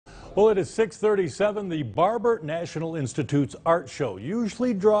Well, it is 6:37. The Barber National Institute's art show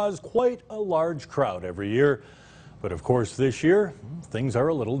usually draws quite a large crowd every year. But of course, this year, things are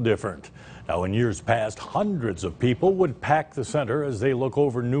a little different. Now, in years past, hundreds of people would pack the center as they look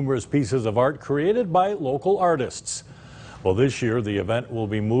over numerous pieces of art created by local artists. Well, this year, the event will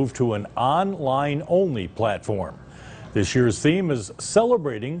be moved to an online-only platform. This year's theme is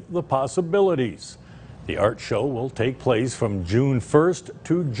celebrating the possibilities. The art show will take place from June 1st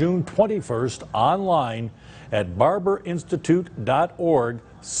to June 21st online at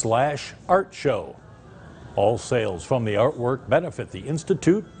barberinstitute.org/artshow. All sales from the artwork benefit the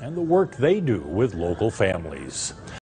Institute and the work they do with local families.